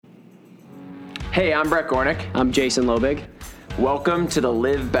Hey, I'm Brett Gornick. I'm Jason Lobig. Welcome to the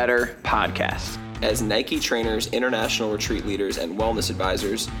Live Better podcast. As Nike trainers, international retreat leaders, and wellness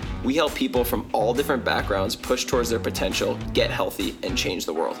advisors, we help people from all different backgrounds push towards their potential, get healthy, and change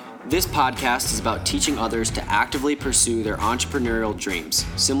the world. This podcast is about teaching others to actively pursue their entrepreneurial dreams,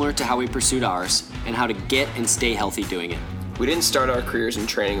 similar to how we pursued ours, and how to get and stay healthy doing it. We didn't start our careers in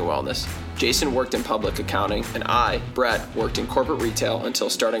training and wellness. Jason worked in public accounting, and I, Brett, worked in corporate retail until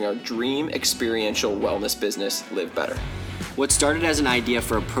starting our dream experiential wellness business, Live Better. What started as an idea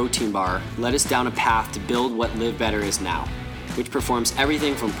for a protein bar led us down a path to build what Live Better is now, which performs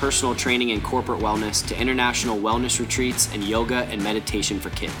everything from personal training and corporate wellness to international wellness retreats and yoga and meditation for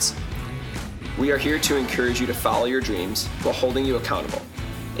kids. We are here to encourage you to follow your dreams while holding you accountable.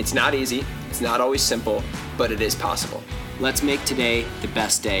 It's not easy, it's not always simple, but it is possible. Let's make today the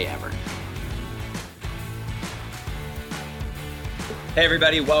best day ever. Hey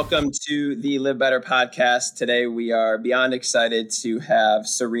everybody, welcome to the Live Better podcast. Today we are beyond excited to have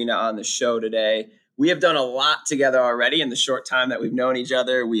Serena on the show today. We have done a lot together already in the short time that we've known each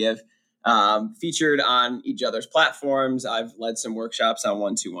other. We have featured on each other's platforms. I've led some workshops on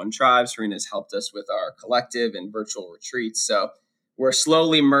 121 Tribe. Serena's helped us with our collective and virtual retreats. So we're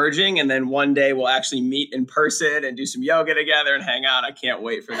slowly merging, and then one day we'll actually meet in person and do some yoga together and hang out. I can't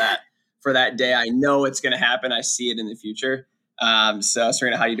wait for that day. I know it's going to happen. I see it in the future. So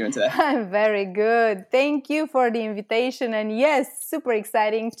Serena, how are you doing today? I'm very good. Thank you for the invitation. And yes, super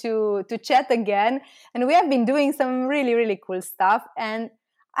exciting to chat again. And we have been doing some really, really cool stuff. And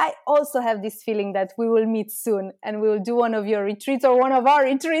I also have this feeling that we will meet soon and we will do one of your retreats or one of our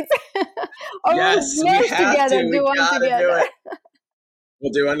retreats. Or yes, we'll merge together, do one together.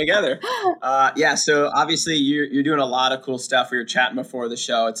 We'll do one together. So obviously you're doing a lot of cool stuff. We were chatting before the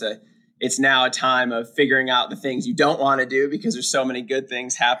show. It's now a time of figuring out the things you don't want to do because there's so many good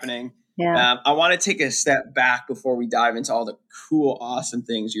things happening. Yeah. I want to take a step back before we dive into all the cool, awesome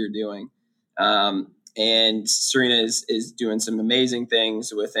things you're doing. And Serena is doing some amazing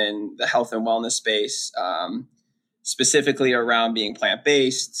things within the health and wellness space, specifically around being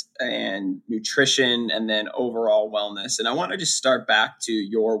plant-based and nutrition and then overall wellness. And I want to just start back to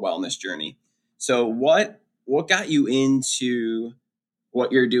your wellness journey. So what got you into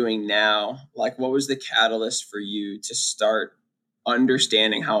what you're doing now? Like, what was the catalyst for you to start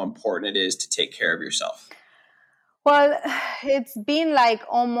understanding how important it is to take care of yourself? Well, it's been like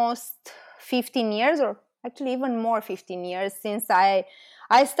almost 15 years or actually even more 15 years since I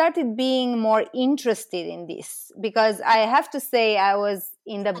started being more interested in this, because I have to say I was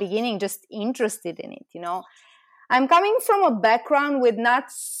in the beginning just interested in it, I'm coming from a background with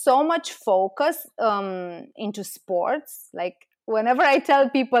not so much focus into sports. Like, whenever I tell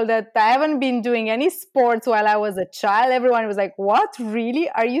people that I haven't been doing any sports while I was a child, everyone was like, what? Really?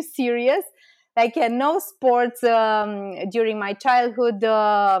 Are you serious? Like, I had no sports during my childhood.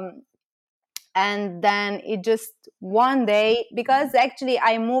 And then it just one day, because actually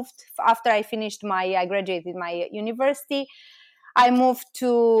I moved after I graduated my university, I moved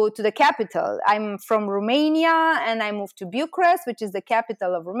to the capital. I'm from Romania and I moved to Bucharest, which is the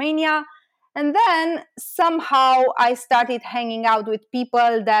capital of Romania. And then somehow I started hanging out with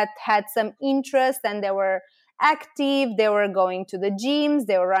people that had some interest and they were active, they were going to the gyms,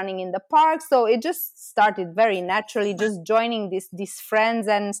 they were running in the park. So it just started very naturally, just joining these friends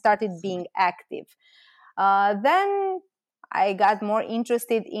and started being active. Then I got more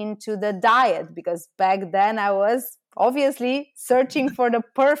interested into the diet, because back then I was obviously searching for the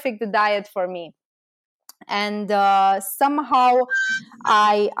perfect diet for me. And somehow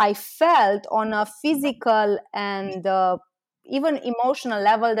I felt on a physical and even emotional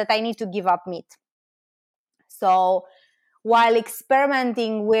level that I need to give up meat. So while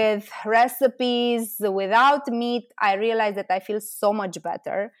experimenting with recipes without meat, I realized that I feel so much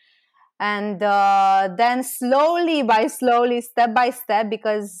better. And then slowly, step by step,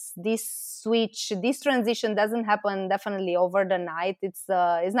 because this transition doesn't happen definitely over the night. It's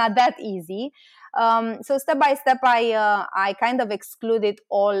not that easy. So step by step, I kind of excluded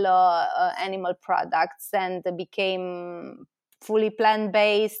all animal products and became fully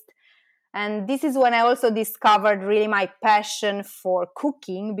plant-based. And this is when I also discovered really my passion for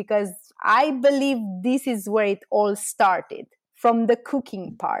cooking, because I believe this is where it all started, from the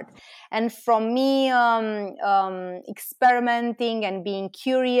cooking part. And from me experimenting and being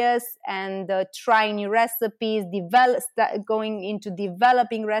curious and trying new recipes, going into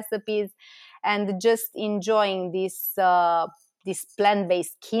developing recipes, and just enjoying this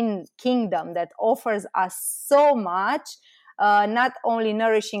plant-based kingdom that offers us so much. not only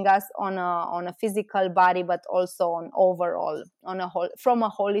nourishing us on a physical body, but also on overall, from a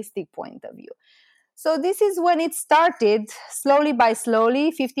holistic point of view. So this is when it started, slowly by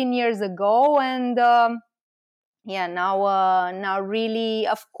slowly, 15 years ago. And now really,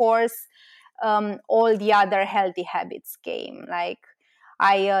 of course, all the other healthy habits came. Like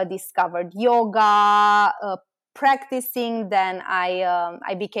I discovered yoga, practicing. Then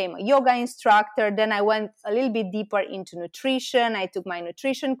I became a yoga instructor. Then I went a little bit deeper into nutrition. I took my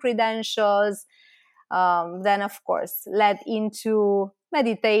nutrition credentials. Then, of course, led into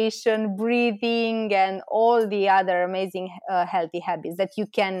meditation, breathing, and all the other amazing healthy habits that you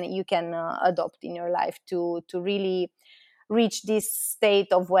can adopt in your life to really reach this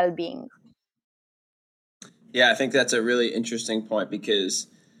state of well-being. Yeah, I think that's a really interesting point because,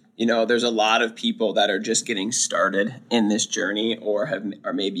 there's a lot of people that are just getting started in this journey or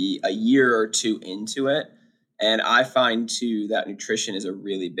are maybe a year or two into it. And I find too that nutrition is a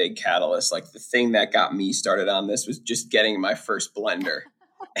really big catalyst. Like the thing that got me started on this was just getting my first blender.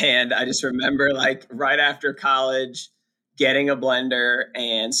 And I just remember like right after college, getting a blender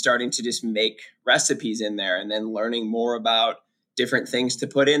and starting to just make recipes in there and then learning more about different things to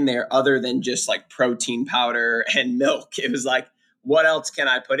put in there other than just like protein powder and milk. It was like, what else can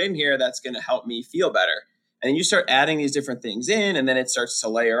I put in here that's going to help me feel better? And you start adding these different things in, and then it starts to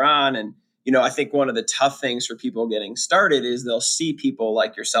layer on. And, I think one of the tough things for people getting started is they'll see people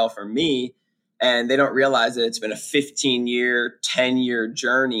like yourself or me, and they don't realize that it's been a 15-year, 10-year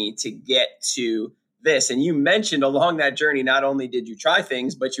journey to get to this. And you mentioned along that journey, not only did you try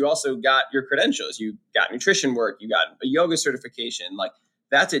things, but you also got your credentials. You got nutrition work, you got a yoga certification. Like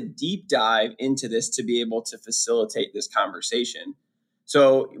that's a deep dive into this to be able to facilitate this conversation.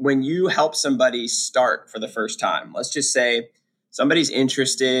 So when you help somebody start for the first time, let's just say somebody's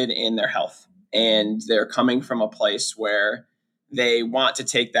interested in their health and they're coming from a place where they want to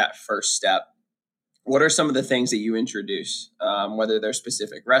take that first step. What are some of the things that you introduce, whether they're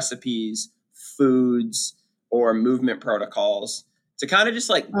specific recipes, foods, or movement protocols to kind of just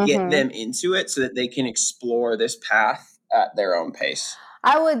like get them into it so that they can explore this path at their own pace?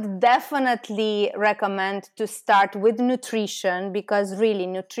 I would definitely recommend to start with nutrition because really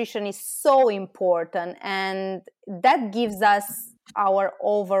nutrition is so important and that gives us our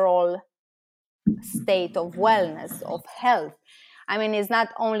overall state of wellness, of health. I mean, it's not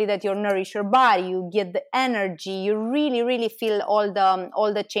only that you nourish your body, you get the energy, you really, really feel all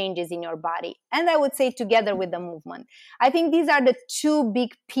the changes in your body. And I would say together with the movement. I think these are the two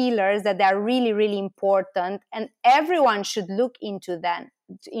big pillars that are really, really important and everyone should look into them.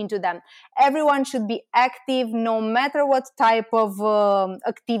 Everyone should be active no matter what type of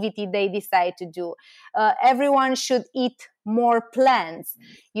activity they decide to do. Everyone should eat more plants.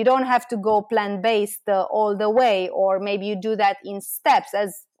 You don't have to go plant-based all the way, or maybe you do that in steps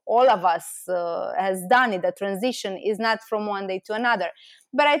as all of us has done it. The transition is not from one day to another.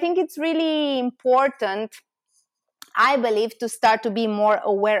 But I think it's really important, I believe, to start to be more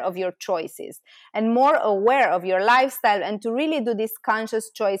aware of your choices and more aware of your lifestyle and to really do these conscious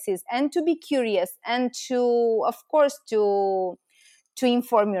choices and to be curious and to, of course, to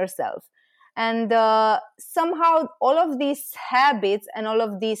inform yourself. And somehow all of these habits and all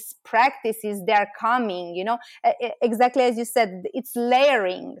of these practices, they're coming, exactly as you said, it's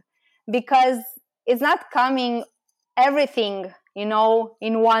layering because it's not coming everything in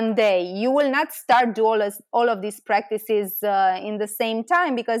one day. You will not start do all of these practices in the same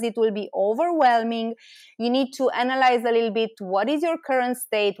time because it will be overwhelming. You need to analyze a little bit what is your current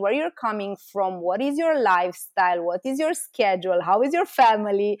state, where you're coming from, what is your lifestyle, what is your schedule, how is your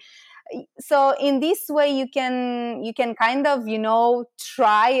family. So in this way you can kind of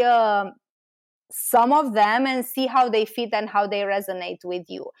try some of them and see how they fit and how they resonate with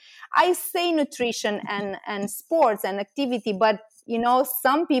you. I say nutrition and sports and activity, but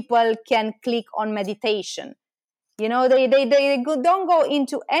some people can click on meditation. They don't go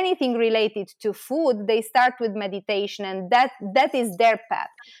into anything related to food. They start with meditation and that is their path.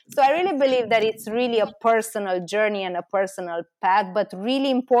 So I really believe that it's really a personal journey and a personal path, but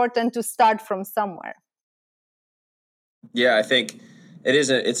really important to start from somewhere. Yeah, I think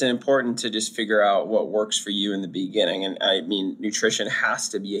it's important to just figure out what works for you in the beginning. And I mean, nutrition has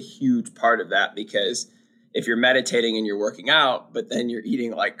to be a huge part of that because if you're meditating and you're working out, but then you're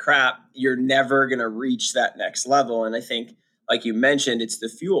eating like crap, you're never going to reach that next level. And I think, like you mentioned, it's the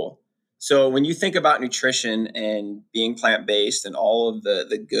fuel. So when you think about nutrition and being plant-based and all of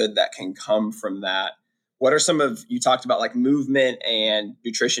the good that can come from that, what are you talked about like movement and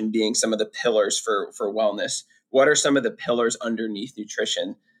nutrition being some of the pillars for wellness. What are some of the pillars underneath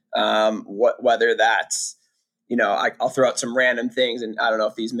nutrition? Whether that's, I'll throw out some random things, and I don't know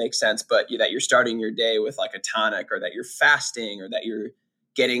if these make sense, but that you're starting your day with like a tonic, or that you're fasting, or that you're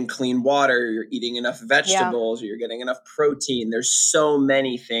getting clean water, you're eating enough vegetables, or you're getting enough protein. There's so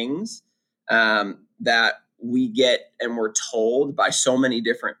many things that we get and we're told by so many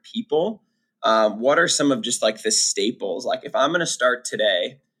different people. What are some of just like the staples? Like if I'm going to start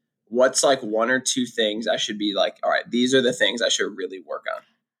today, what's like one or two things I should be like, all right, these are the things I should really work on?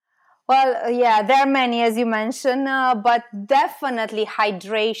 Well, yeah, there are many, as you mentioned, but definitely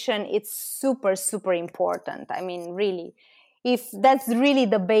hydration, it's super, super important. I mean, really, if that's really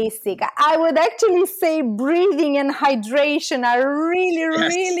the basic, I would actually say breathing and hydration are really,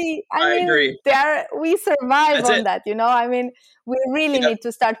 Yes, really, I agree. we survive That's on it. that, I mean, we really Yep. need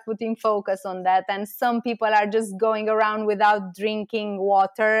to start putting focus on that. And some people are just going around without drinking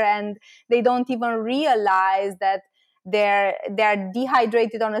water, and they don't even realize that they're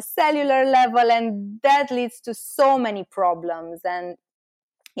dehydrated on a cellular level, and that leads to so many problems. And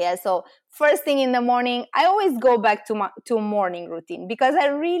yeah, so first thing in the morning, I always go back to morning routine, because I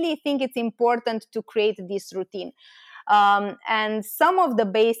really think it's important to create this routine. And some of the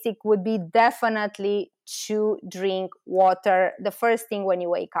basic would be definitely to drink water the first thing when you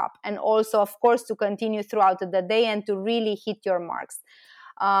wake up, and also, of course, to continue throughout the day and to really hit your marks.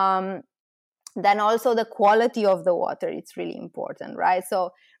 Then also the quality of the water, it's really important, right?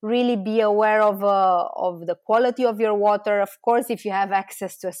 So really be aware of the quality of your water. Of course, if you have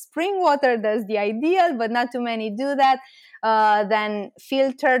access to a spring water, that's the ideal, but not too many do that. Then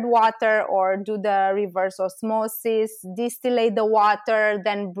filtered water, or do the reverse osmosis, distillate the water,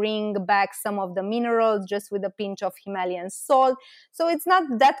 then bring back some of the minerals just with a pinch of Himalayan salt. So it's not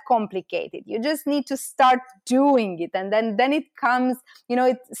that complicated. You just need to start doing it, and then it comes,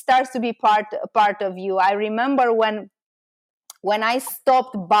 it starts to be part of you. I remember when I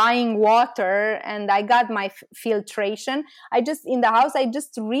stopped buying water and I got my filtration, I just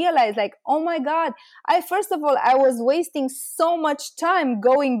realized, like, oh my God, first of all, I was wasting so much time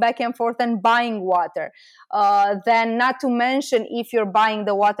going back and forth and buying water. Then not to mention, if you're buying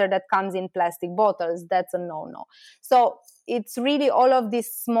the water that comes in plastic bottles, that's a no-no. So it's really all of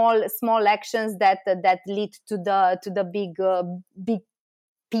these small actions that lead to the big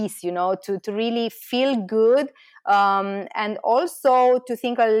piece, to really feel good, and also to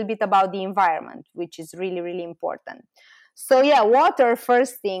think a little bit about the environment, which is really, really important. So yeah, water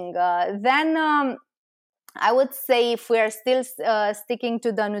first thing. Then I would say, if we are still sticking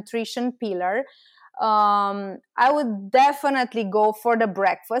to the nutrition pillar, I would definitely go for the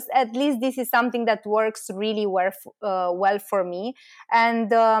breakfast. At least this is something that works really well for me. And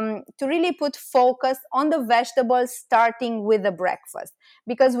to really put focus on the vegetables, starting with the breakfast,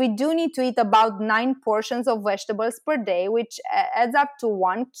 because we do need to eat about 9 portions of vegetables per day, which adds up to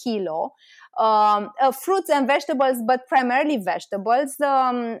 1 kilo. Fruits and vegetables, but primarily vegetables,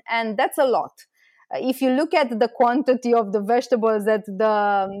 and that's a lot. If you look at the quantity of the vegetables that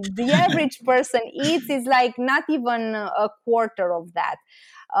the average person eats, is like not even a quarter of that.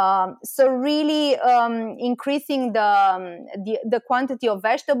 So really increasing the quantity of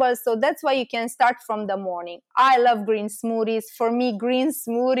vegetables. So that's why you can start from the morning. I love green smoothies. For me, green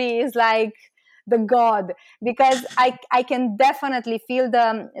smoothie is like the god, because I can definitely feel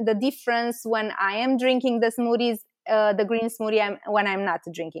the difference when I am drinking the smoothies, the green smoothie, when I'm not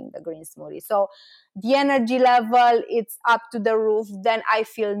drinking the green smoothie. So the energy level, it's up to the roof. Then I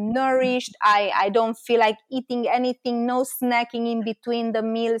feel nourished. I don't feel like eating anything, no snacking in between the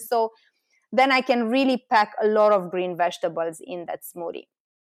meals. So then I can really pack a lot of green vegetables in that smoothie.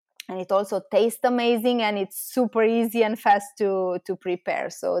 And it also tastes amazing, and it's super easy and fast to prepare.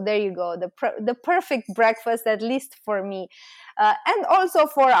 So there you go, the perfect breakfast, at least for me, and also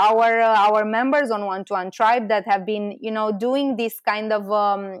for our members on One-to-One Tribe that have been doing this kind of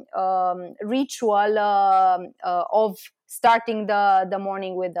ritual of starting the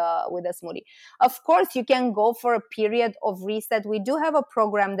morning with a smoothie. Of course, you can go for a period of reset. We do have a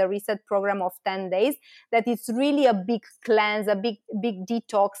program, the Reset program of 10 days, that is really a big cleanse, a big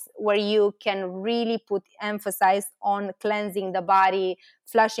detox, where you can really put emphasis on cleansing the body,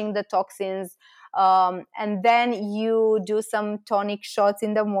 flushing the toxins. And then you do some tonic shots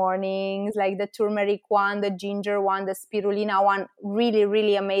in the mornings, like the turmeric one, the ginger one, the spirulina one. Really,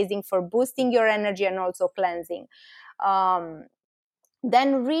 really amazing for boosting your energy and also cleansing.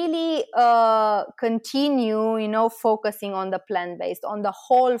 Then really continue, focusing on the plant-based, on the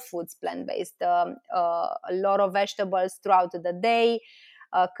whole foods plant-based, a lot of vegetables throughout the day.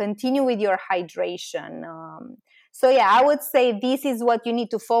 Continue with your hydration. So yeah, I would say this is what you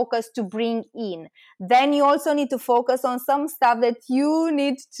need to focus to bring in. Then you also need to focus on some stuff that you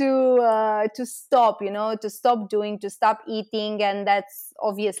need to stop, to stop doing, to stop eating. And that's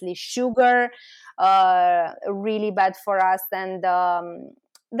obviously sugar, really bad for us. And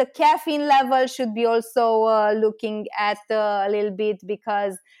the caffeine level should be also looking at a little bit,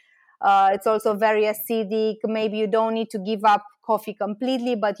 because it's also very acidic. Maybe you don't need to give up coffee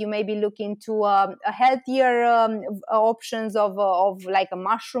completely, but you maybe look into a healthier options of like a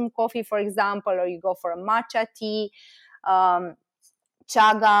mushroom coffee, for example, or you go for a matcha tea,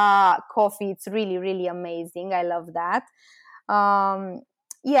 chaga coffee. It's really, really amazing. I love that.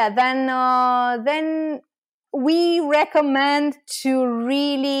 Then we recommend to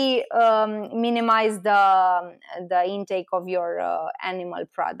really minimize the intake of your animal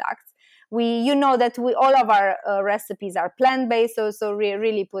products. That all of our recipes are plant-based, so we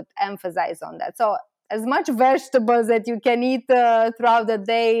really put emphasis on that. So as much vegetables that you can eat throughout the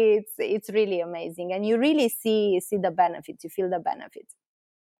day, it's really amazing, and you really see the benefits. You feel the benefits.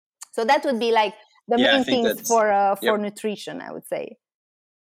 So that would be like the main things for nutrition, I would say.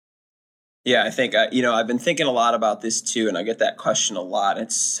 Yeah, I think, I've been thinking a lot about this too, and I get that question a lot.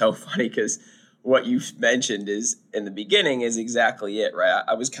 It's so funny because what you mentioned is in the beginning is exactly it, right?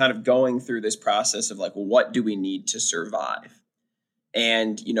 I was kind of going through this process of like, what do we need to survive?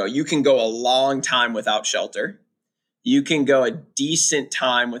 And, you can go a long time without shelter. You can go a decent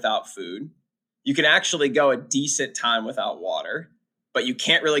time without food. You can actually go a decent time without water, but you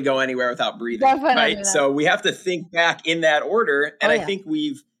can't really go anywhere without breathing, right? Not. So we have to think back in that order. And I think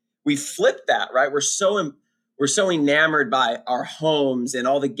we've flipped that, right? We're so enamored by our homes and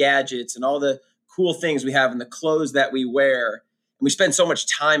all the gadgets and all the cool things we have and the clothes that we wear. And we spend so much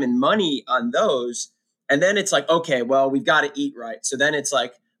time and money on those. And then it's like, okay, well, we've got to eat right. So then it's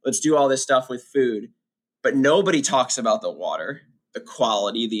like, let's do all this stuff with food. But nobody talks about the water, the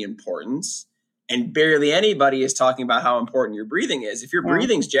quality, the importance. And barely anybody is talking about how important your breathing is. If your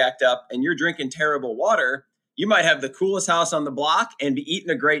breathing's jacked up and you're drinking terrible water, you might have the coolest house on the block and be eating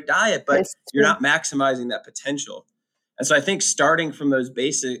a great diet, but you're not maximizing that potential. And so I think starting from those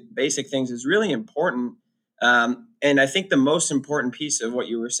basic things is really important. And I think the most important piece of what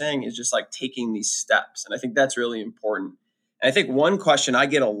you were saying is just like taking these steps. And I think that's really important. And I think one question I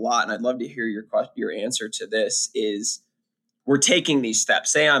get a lot, and I'd love to hear your answer to this, is we're taking these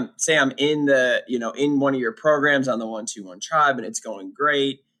steps. Say I'm in in one of your programs on the 1-2-1 Tribe, and it's going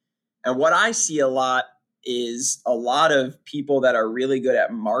great. And what I see a lot is a lot of people that are really good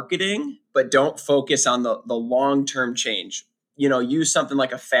at marketing, but don't focus on the long-term change. Use something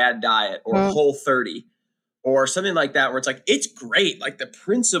like a fad diet or Whole30 or something like that, where it's like, it's great. Like the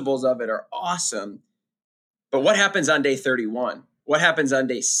principles of it are awesome. But what happens on day 31? What happens on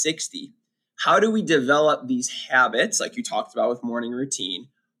day 60? How do we develop these habits, like you talked about with morning routine,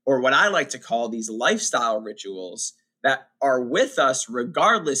 or what I like to call these lifestyle rituals that are with us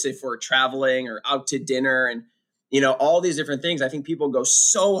regardless if we're traveling or out to dinner and, all these different things. I think people go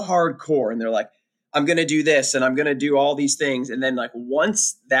so hardcore and they're like, I'm going to do this and I'm going to do all these things. And then like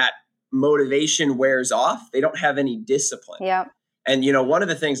once that motivation wears off, they don't have any discipline. Yeah. And, one of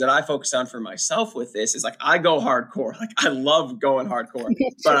the things that I focus on for myself with this is like, I go hardcore. Like I love going hardcore,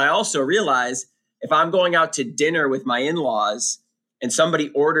 but I also realize if I'm going out to dinner with my in-laws and somebody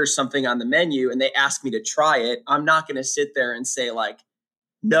orders something on the menu and they ask me to try it, I'm not going to sit there and say like,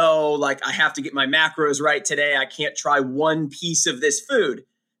 no, like I have to get my macros right today. I can't try one piece of this food.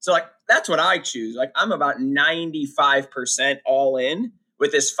 So like, that's what I choose. Like I'm about 95% all in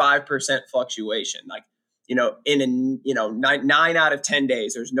with this 5% fluctuation. Like, in 9 out of 10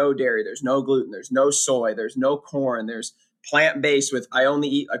 days, there's no dairy, there's no gluten, there's no soy, there's no corn, there's plant-based with, I only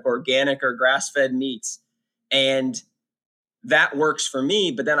eat like organic or grass-fed meats. And that works for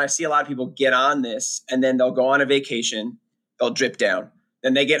me. But then I see a lot of people get on this and then they'll go on a vacation, they'll drip down.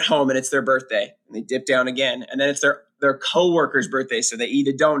 Then they get home and it's their birthday and they dip down again. And then it's their coworker's birthday. So they eat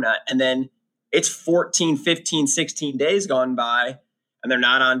a donut and then it's 14, 15, 16 days gone by and they're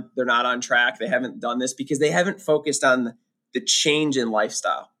not on track. They haven't done this because they haven't focused on the change in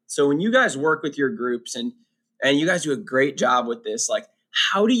lifestyle. So when you guys work with your groups and you guys do a great job with this, like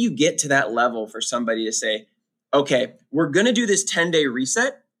how do you get to that level for somebody to say, okay, we're going to do this 10-day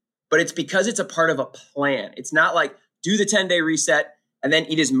reset, but it's because it's a part of a plan. It's not like do the 10-day reset and then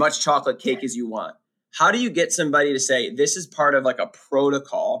eat as much chocolate cake as you want. How do you get somebody to say, this is part of like a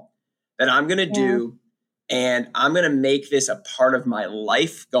protocol that I'm going to do and I'm going to make this a part of my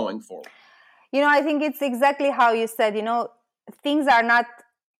life going forward? I think it's exactly how you said, things are not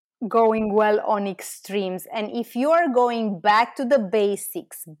going well on extremes. And if you are going back to the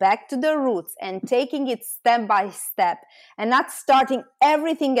basics, back to the roots, and taking it step by step, and not starting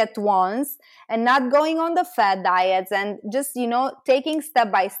everything at once, and not going on the fad diets, and just, taking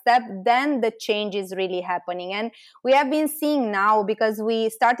step by step, then the change is really happening. And we have been seeing now, because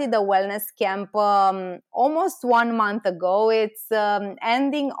we started the wellness camp almost 1 month ago. It's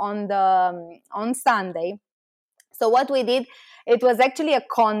ending on Sunday. So what we did, it was actually a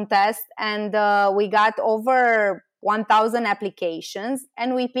contest, and we got over 1,000 applications,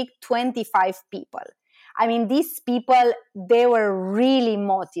 and we picked 25 people. I mean, these people, they were really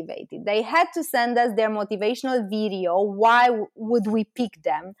motivated. They had to send us their motivational video. Why would we pick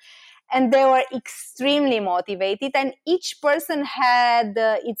them? And they were extremely motivated, and each person had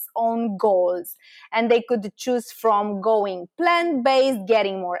its own goals, and they could choose from going plant-based,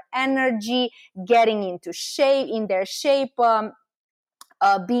 getting more energy, getting into shape,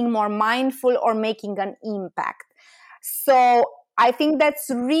 being more mindful, or making an impact. So I think that's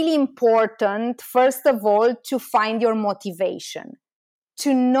really important, first of all, to find your motivation,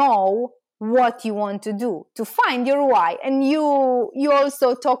 to know what you want to do, to find your why. And you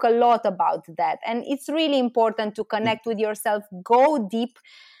also talk a lot about that. And it's really important to connect with yourself, go deep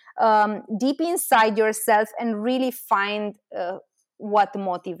inside yourself, and really find what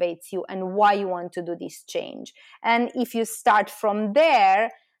motivates you and why you want to do this change. And if you start from there,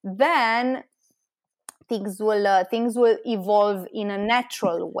 then things will evolve in a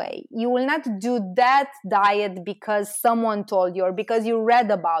natural way. You will not do that diet because someone told you, or because you read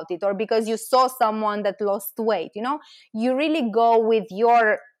about it, or because you saw someone that lost weight. You really go with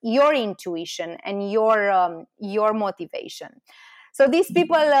your intuition and your motivation. So these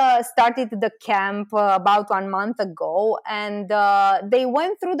people started the camp about 1 month ago, and they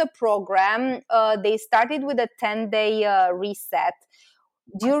went through the program. They started with a 10-day reset.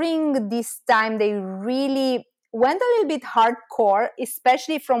 During this time, they really went a little bit hardcore,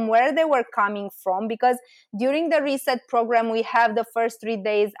 especially from where they were coming from, because during the reset program, we have the first 3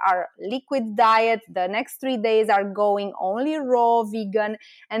 days are liquid diet, the next 3 days are going only raw vegan,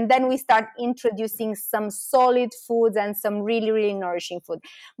 and then we start introducing some solid foods and some really, really nourishing food.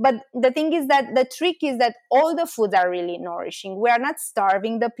 But the thing is that the trick is that all the foods are really nourishing. We are not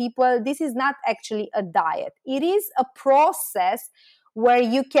starving the people. This is not actually a diet. It is a process where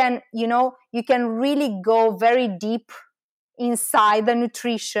you can really go very deep inside the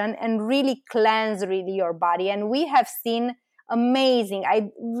nutrition and really cleanse really your body. And we have seen amazing, I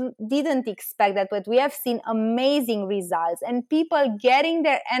didn't expect that, but we have seen amazing results, and people getting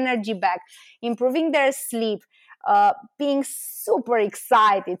their energy back, improving their sleep, being super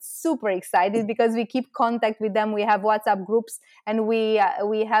excited because we keep contact with them. We have WhatsApp groups, and we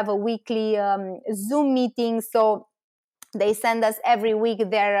have a weekly Zoom meeting. So they send us every week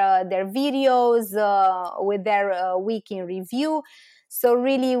their videos with their week in review. So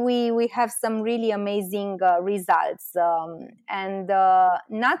really, we have some really amazing results, and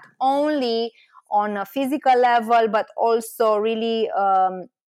not only on a physical level, but also really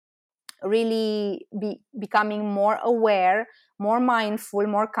becoming more aware, more mindful,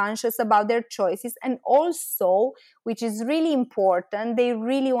 more conscious about their choices. And also, which is really important, they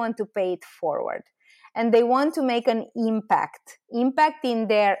really want to pay it forward. And they want to make an impact in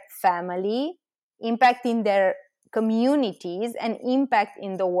their family, impact in their communities, and impact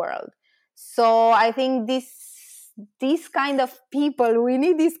in the world. So I think these kind of people, we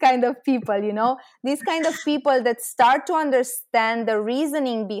need these kind of people, these kind of people that start to understand the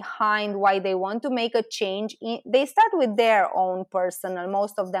reasoning behind why they want to make a change. They start with their own personal,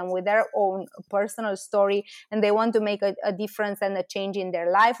 most of them with their own personal story, and they want to make a difference and a change in their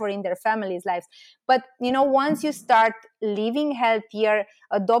life or in their family's lives. But once you start living healthier,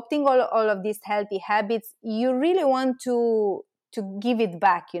 adopting all of these healthy habits, you really want to give it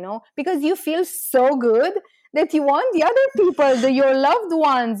back, because you feel so good that you want the other people, your loved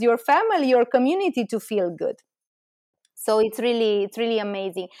ones, your family, your community to feel good. So it's really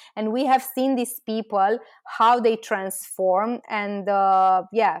amazing. And we have seen these people, how they transform, and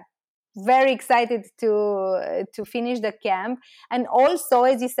very excited to finish the camp. And also,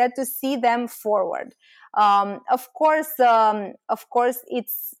 as you said, to see them forward. Of course,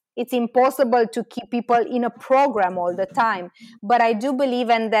 it's impossible to keep people in a program all the time. But I do believe,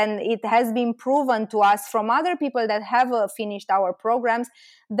 and then it has been proven to us from other people that have finished our programs,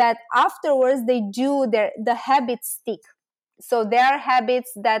 that afterwards the habits stick. So there are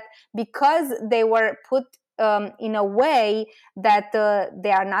habits that, because they were put in a way that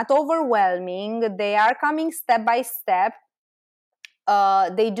they are not overwhelming, they are coming step by step,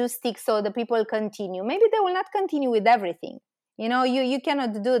 they do stick. So the people continue. Maybe they will not continue with everything. You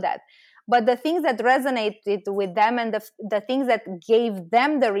cannot do that. But the things that resonated with them and the things that gave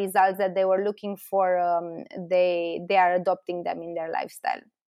them the results that they were looking for, they are adopting them in their lifestyle.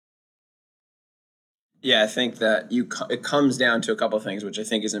 Yeah, I think that it comes down to a couple of things, which I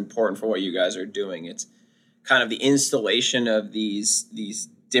think is important for what you guys are doing. It's kind of the installation of these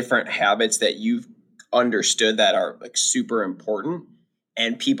different habits that you've understood that are like super important,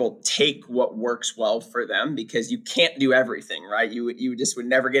 and people take what works well for them, because you can't do everything, right? You just would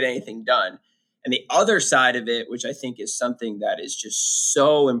never get anything done. And the other side of it, which I think is something that is just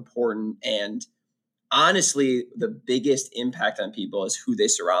so important, and honestly, the biggest impact on people is who they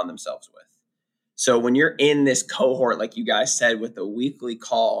surround themselves with. So when you're in this cohort, like you guys said, with the weekly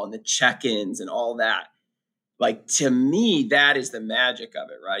call and the check-ins and all that, like, to me, that is the magic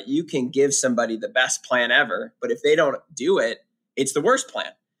of it, right? You can give somebody the best plan ever, but if they don't do it, it's the worst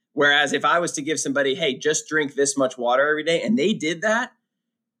plan. Whereas if I was to give somebody, hey, just drink this much water every day, and they did that,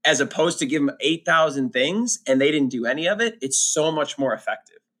 as opposed to give them 8,000 things and they didn't do any of it, it's so much more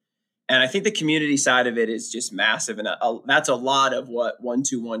effective. And I think the community side of it is just massive. And that's a lot of what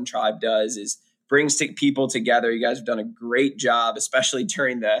 121 Tribe does, is brings people together. You guys have done a great job, especially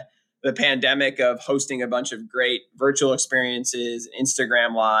during the pandemic, of hosting a bunch of great virtual experiences,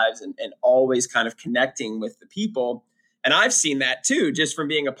 Instagram lives, and always kind of connecting with the people. And I've seen that too, just from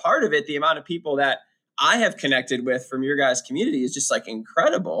being a part of it. The amount of people that I have connected with from your guys' community is just like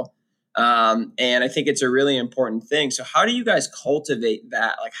incredible. And I think it's a really important thing. So how do you guys cultivate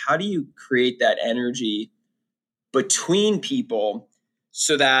that? Like, how do you create that energy between people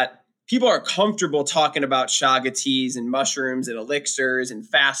so that people are comfortable talking about chaga teas and mushrooms and elixirs and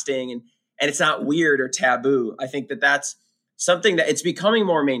fasting, and it's not weird or taboo? I think that that's something that it's becoming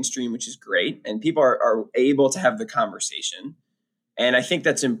more mainstream, which is great. And people are able to have the conversation. And I think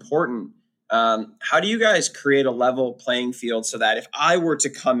that's important. How do you guys create a level playing field so that if I were to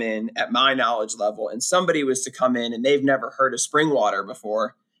come in at my knowledge level and somebody was to come in and they've never heard of spring water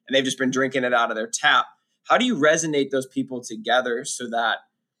before and they've just been drinking it out of their tap, how do you resonate those people together so that,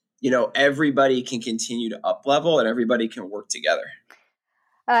 everybody can continue to up level and everybody can work together?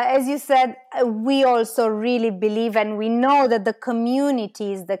 As you said, we also really believe, and we know that the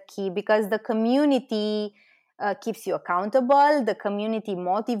community is the key, because the community keeps you accountable, the community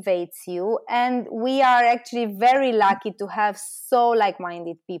motivates you, and we are actually very lucky to have so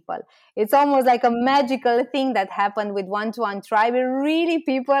like-minded people. It's almost like a magical thing that happened with 121 Tribe. Really,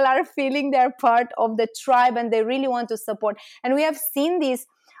 people are feeling they're part of the tribe and they really want to support. And we have seen this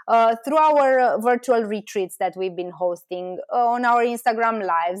through our virtual retreats that we've been hosting, on our Instagram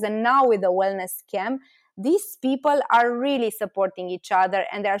lives, and now with the wellness camp. These people are really supporting each other,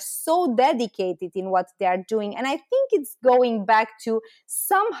 and they're so dedicated in what they are doing. And I think it's going back to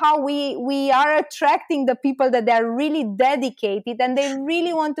somehow we are attracting the people that they're really dedicated and they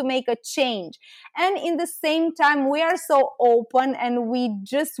really want to make a change. And in the same time, we are so open and we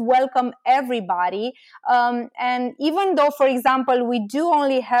just welcome everybody. And even though, for example, we do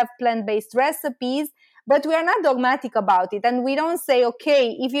only have plant-based recipes, but we are not dogmatic about it. And we don't say,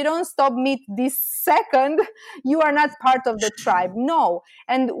 okay, if you don't stop meat this second, you are not part of the tribe. No.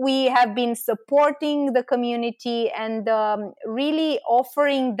 And we have been supporting the community and really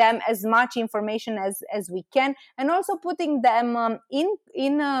offering them as much information as we can, and also putting them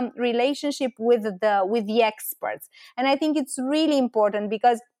in relationship with the experts. And I think it's really important,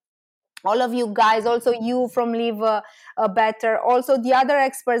 because all of you guys, also you from Live Better, also the other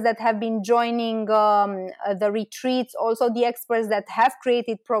experts that have been joining the retreats, also the experts that have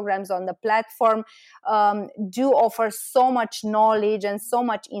created programs on the platform, do offer so much knowledge and so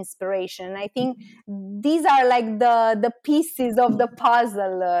much inspiration. And I think these are like the pieces of the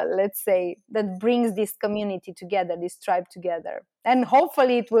puzzle, let's say, that brings this community together, this tribe together. And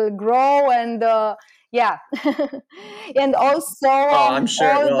hopefully it will grow and yeah. And also I'm sure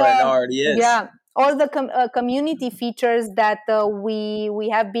it already is. Yeah, all the community features that we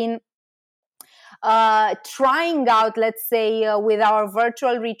have been trying out, let's say, with our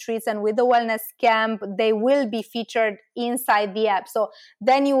virtual retreats and with the wellness camp, they will be featured inside the app. So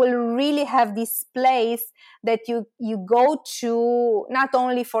then you will really have this place that you go to, not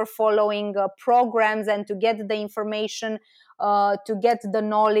only for following programs and to get the information, to get the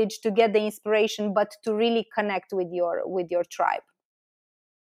knowledge, to get the inspiration, but to really connect with your tribe.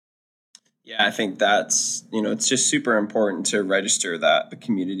 Yeah, I think that's, it's just super important to register that the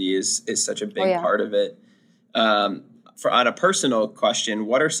community is such a big part of it. On a personal question,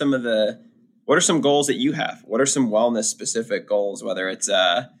 what are some goals that you have? What are some wellness specific goals, whether it's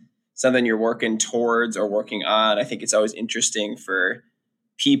something you're working towards or working on? I think it's always interesting for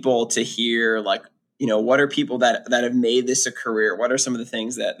people to hear, like, what are people that have made this a career? What are some of the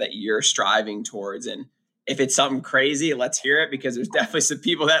things that you're striving towards? And if it's something crazy, let's hear it, because there's definitely some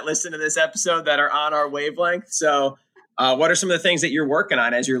people that listen to this episode that are on our wavelength. So what are some of the things that you're working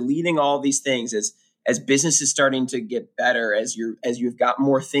on as you're leading all these things, as business is starting to get better, as you've got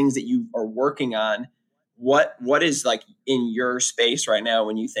more things that you are working on? What is like in your space right now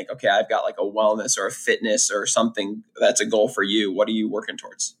when you think, okay, I've got like a wellness or a fitness or something that's a goal for you? What are you working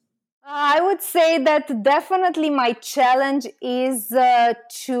towards? I would say that definitely my challenge is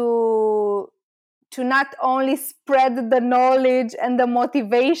to not only spread the knowledge and the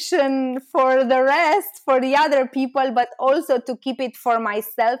motivation for the rest, for the other people, but also to keep it for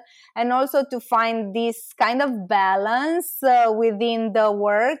myself, and also to find this kind of balance within the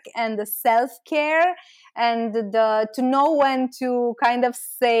work and the self-care, and to know when to kind of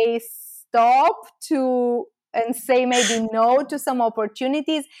say stop and say maybe no to some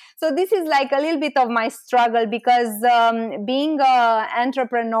opportunities. So this is like a little bit of my struggle, because being an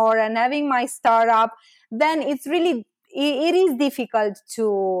entrepreneur and having my startup, then it is difficult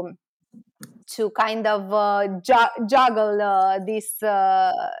to kind of juggle this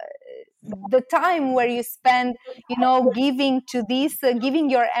the time where you spend giving to this giving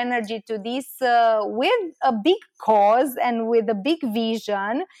your energy to this with a big cause and with a big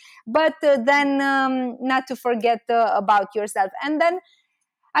vision, but then not to forget about yourself. And then,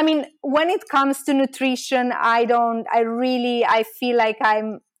 I mean, when it comes to nutrition, I feel like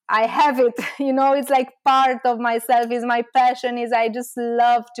I have it, it's like part of myself, is my passion, is I just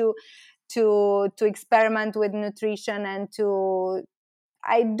love to experiment with nutrition, and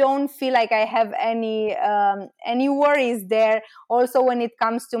I don't feel like I have any worries there. Also, when it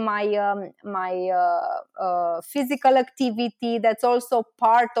comes to my physical activity, that's also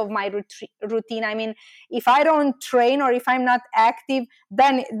part of my routine. I mean, if I don't train or if I'm not active,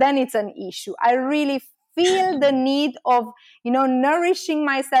 then it's an issue. I really feel the need of nourishing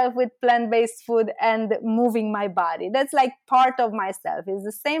myself with plant-based food and moving my body. That's like part of myself. It's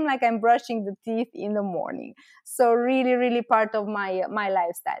the same like I'm brushing the teeth in the morning. So really, really part of my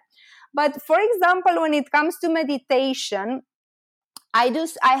lifestyle. But for example, when it comes to meditation, I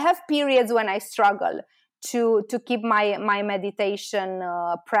have periods when I struggle to keep my meditation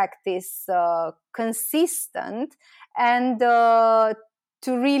practice consistent, and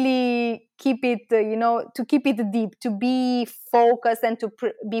to really keep it, to keep it deep, to be focused, and to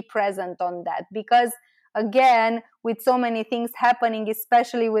be present on that. Because again, with so many things happening,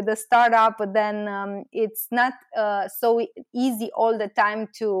 especially with the startup, then it's not so easy all the time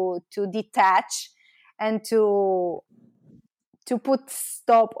to detach and to put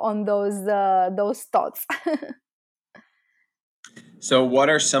stop on those thoughts. So what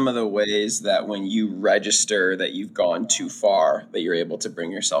are some of the ways that when you register that you've gone too far, that you're able to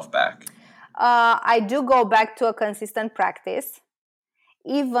bring yourself back? I do go back to a consistent practice.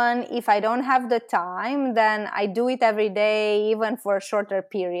 Even if I don't have the time, then I do it every day, even for a shorter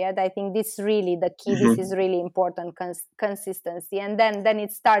period. I think this is really the key. This is really important, consistency. And then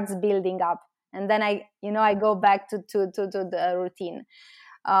it starts building up. And then I go back to the routine.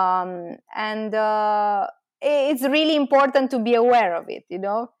 It's really important to be aware of it,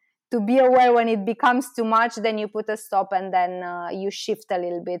 to be aware when it becomes too much, then you put a stop, and then you shift a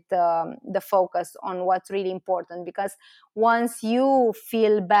little bit the focus on what's really important. Because once you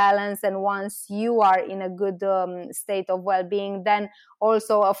feel balanced and once you are in a good state of well-being, then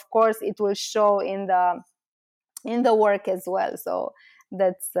also, of course, it will show in the work as well. So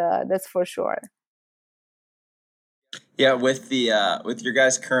that's for sure. Yeah, with your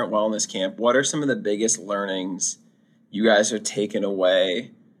guys' current wellness camp, what are some of the biggest learnings you guys have taken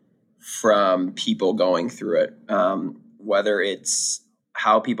away from people going through it? Whether it's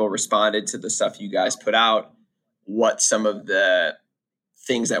how people responded to the stuff you guys put out, what some of the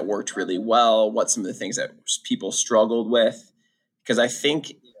things that worked really well, what some of the things that people struggled with. Because I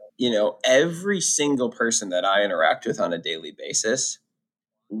think, every single person that I interact with on a daily basis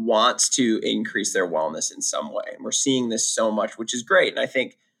wants to increase their wellness in some way. And we're seeing this so much, which is great. And I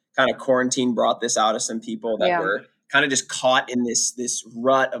think kind of quarantine brought this out of some people that were kind of just caught in this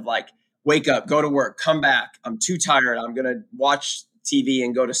rut of like, wake up, go to work, come back. I'm too tired. I'm going to watch TV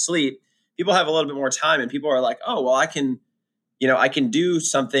and go to sleep. People have a little bit more time, and people are like, oh, well, I can do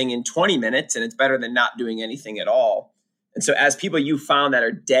something in 20 minutes and it's better than not doing anything at all. And so as people you found that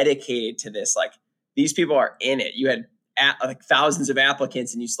are dedicated to this, like these people are in it. You had like thousands of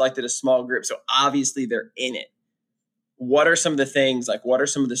applicants and you selected a small group. So obviously they're in it. What are some of the things, like what are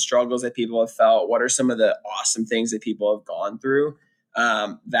some of the struggles that people have felt? What are some of the awesome things that people have gone through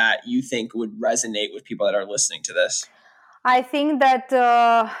that you think would resonate with people that are listening to this? I think that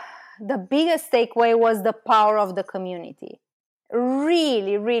the biggest takeaway was the power of the community.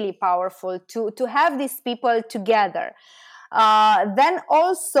 Really, really powerful to have these people together. Then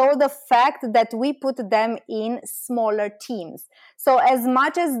also the fact that we put them in smaller teams. So as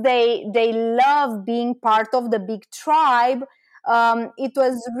much as they love being part of the big tribe, it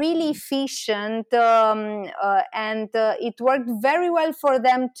was really efficient, and it worked very well for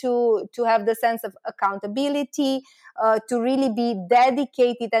them to have the sense of accountability, to really be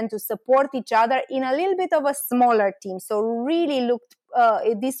dedicated and to support each other in a little bit of a smaller team. So really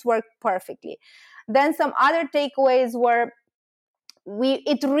this worked perfectly. Then some other takeaways were,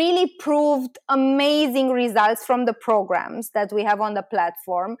 it really proved amazing results from the programs that we have on the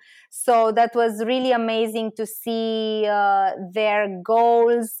platform. So that was really amazing to see their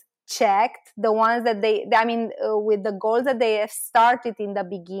goals checked, the ones that with the goals that they have started in the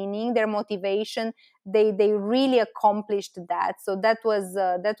beginning, their motivation, they really accomplished that. So that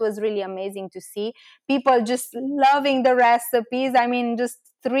was really amazing to see people just loving the recipes. Just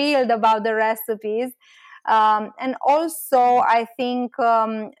thrilled about the recipes. And also, I think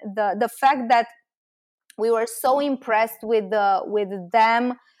the fact that we were so impressed with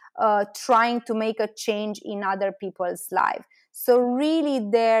them trying to make a change in other people's life. So really,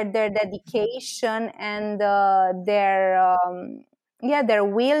 their dedication and their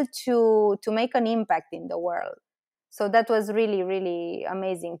will to make an impact in the world. So that was really, really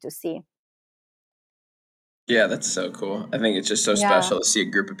amazing to see. Yeah, that's so cool. I think it's just so special to see a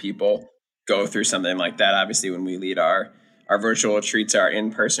group of people go through something like that. Obviously, when we lead our virtual retreats, our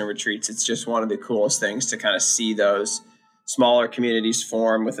in-person retreats, it's just one of the coolest things to kind of see those smaller communities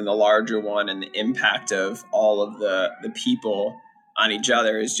form within the larger one, and the impact of all of the people on each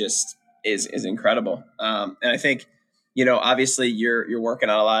other is incredible. And I think, obviously you're working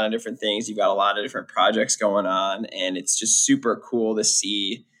on a lot of different things. You've got a lot of different projects going on, and it's just super cool to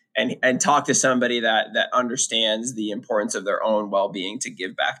see and talk to somebody that understands the importance of their own well-being to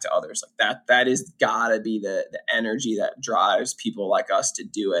give back to others. Like that is gotta be the energy that drives people like us to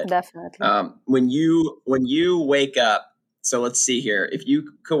do it. Definitely. When you wake up, so let's see here, if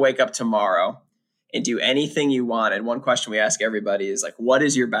you could wake up tomorrow and do anything you wanted, one question we ask everybody is like, what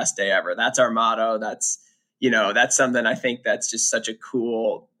is your best day ever? That's our motto. That's something I think that's just such a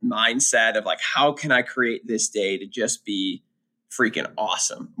cool mindset of like, how can I create this day to just be freaking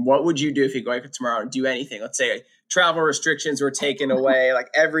awesome? What would you do if you go wake up tomorrow and do anything? Let's say travel restrictions were taken away, like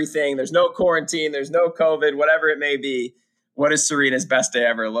everything, there's no quarantine, there's no COVID, whatever it may be. What does Serena's best day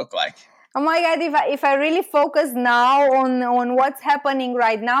ever look like? Oh my God, if I really focus now on what's happening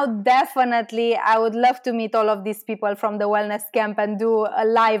right now, definitely I would love to meet all of these people from the wellness camp and do a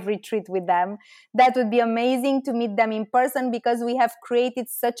live retreat with them. That would be amazing to meet them in person, because we have created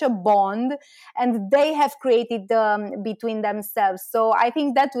such a bond and they have created between themselves. So I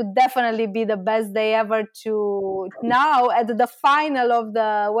think that would definitely be the best day ever, to now at the final of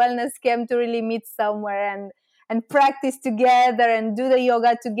the wellness camp to really meet somewhere and practice together and do the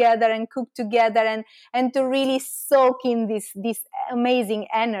yoga together and cook together and to really soak in this amazing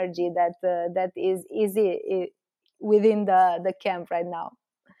energy that is within the camp right now.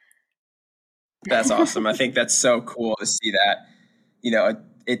 That's awesome. I think that's so cool to see that.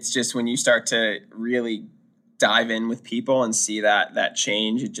 It's just when you start to really dive in with people and see that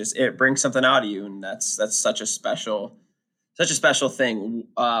change, it brings something out of you, and that's such a special thing.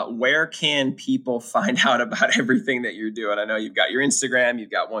 Where can people find out about everything that you're doing? I know you've got your Instagram, you've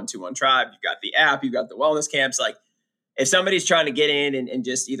got 121 Tribe, you've got the app, you've got the wellness camps. Like, if somebody's trying to get in and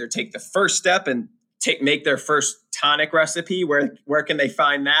just either take the first step and make their first tonic recipe, where can they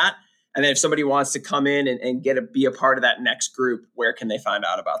find that? And then if somebody wants to come in and be a part of that next group, where can they find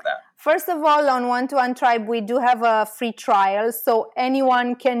out about that? First of all, on 121 Tribe, we do have a free trial. So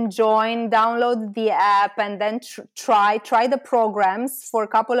anyone can join, download the app, and then try the programs for a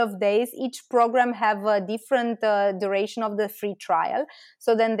couple of days. Each program have a different duration of the free trial.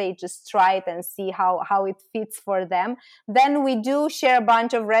 So then they just try it and see how it fits for them. Then we do share a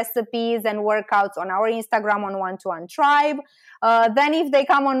bunch of recipes and workouts on our Instagram on 121 Tribe. Then if they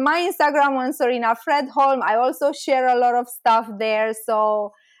come on my Instagram on Serena Fredholm, I also share a lot of stuff there.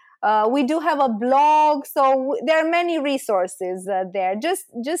 So we do have a blog. So there are many resources there. Just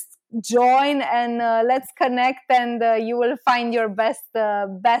join and let's connect, and you will find your best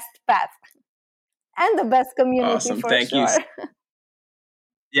path and the best community. Awesome. For Thank sure. you.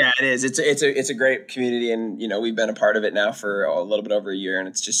 Yeah, it is. It's a great community, and we've been a part of it now for a little bit over a year, and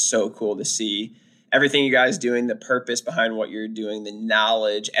it's just so cool to see everything you guys doing, the purpose behind what you're doing, the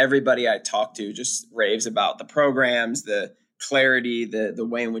knowledge. Everybody I talk to just raves about the programs, the clarity, the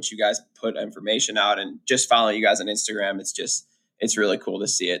way in which you guys put information out, and just following you guys on Instagram. it's really cool to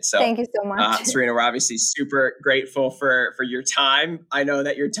see it. So thank you so much. Serena, we're obviously super grateful for your time. I know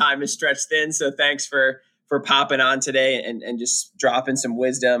that your time is stretched thin, so thanks for popping on today and just dropping some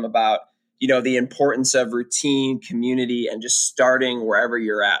wisdom about, the importance of routine, community, and just starting wherever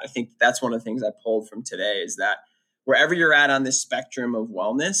you're at. I think that's one of the things I pulled from today is that wherever you're at on this spectrum of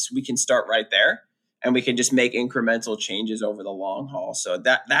wellness, we can start right there and we can just make incremental changes over the long haul. So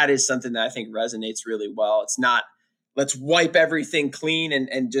that is something that I think resonates really well. It's not, let's wipe everything clean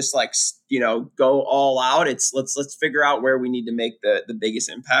and just go all out. It's let's figure out where we need to make the biggest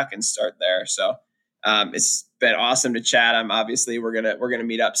impact and start there. So it's been awesome to chat. We're gonna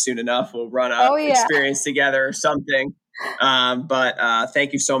meet up soon enough. We'll run a experience together or something. But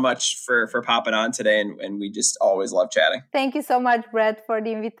thank you so much for popping on today, and we just always love chatting. Thank you so much, Brett, for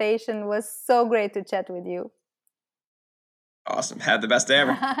the invitation. It was so great to chat with you. Awesome. Have the best day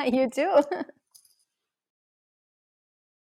ever. You too.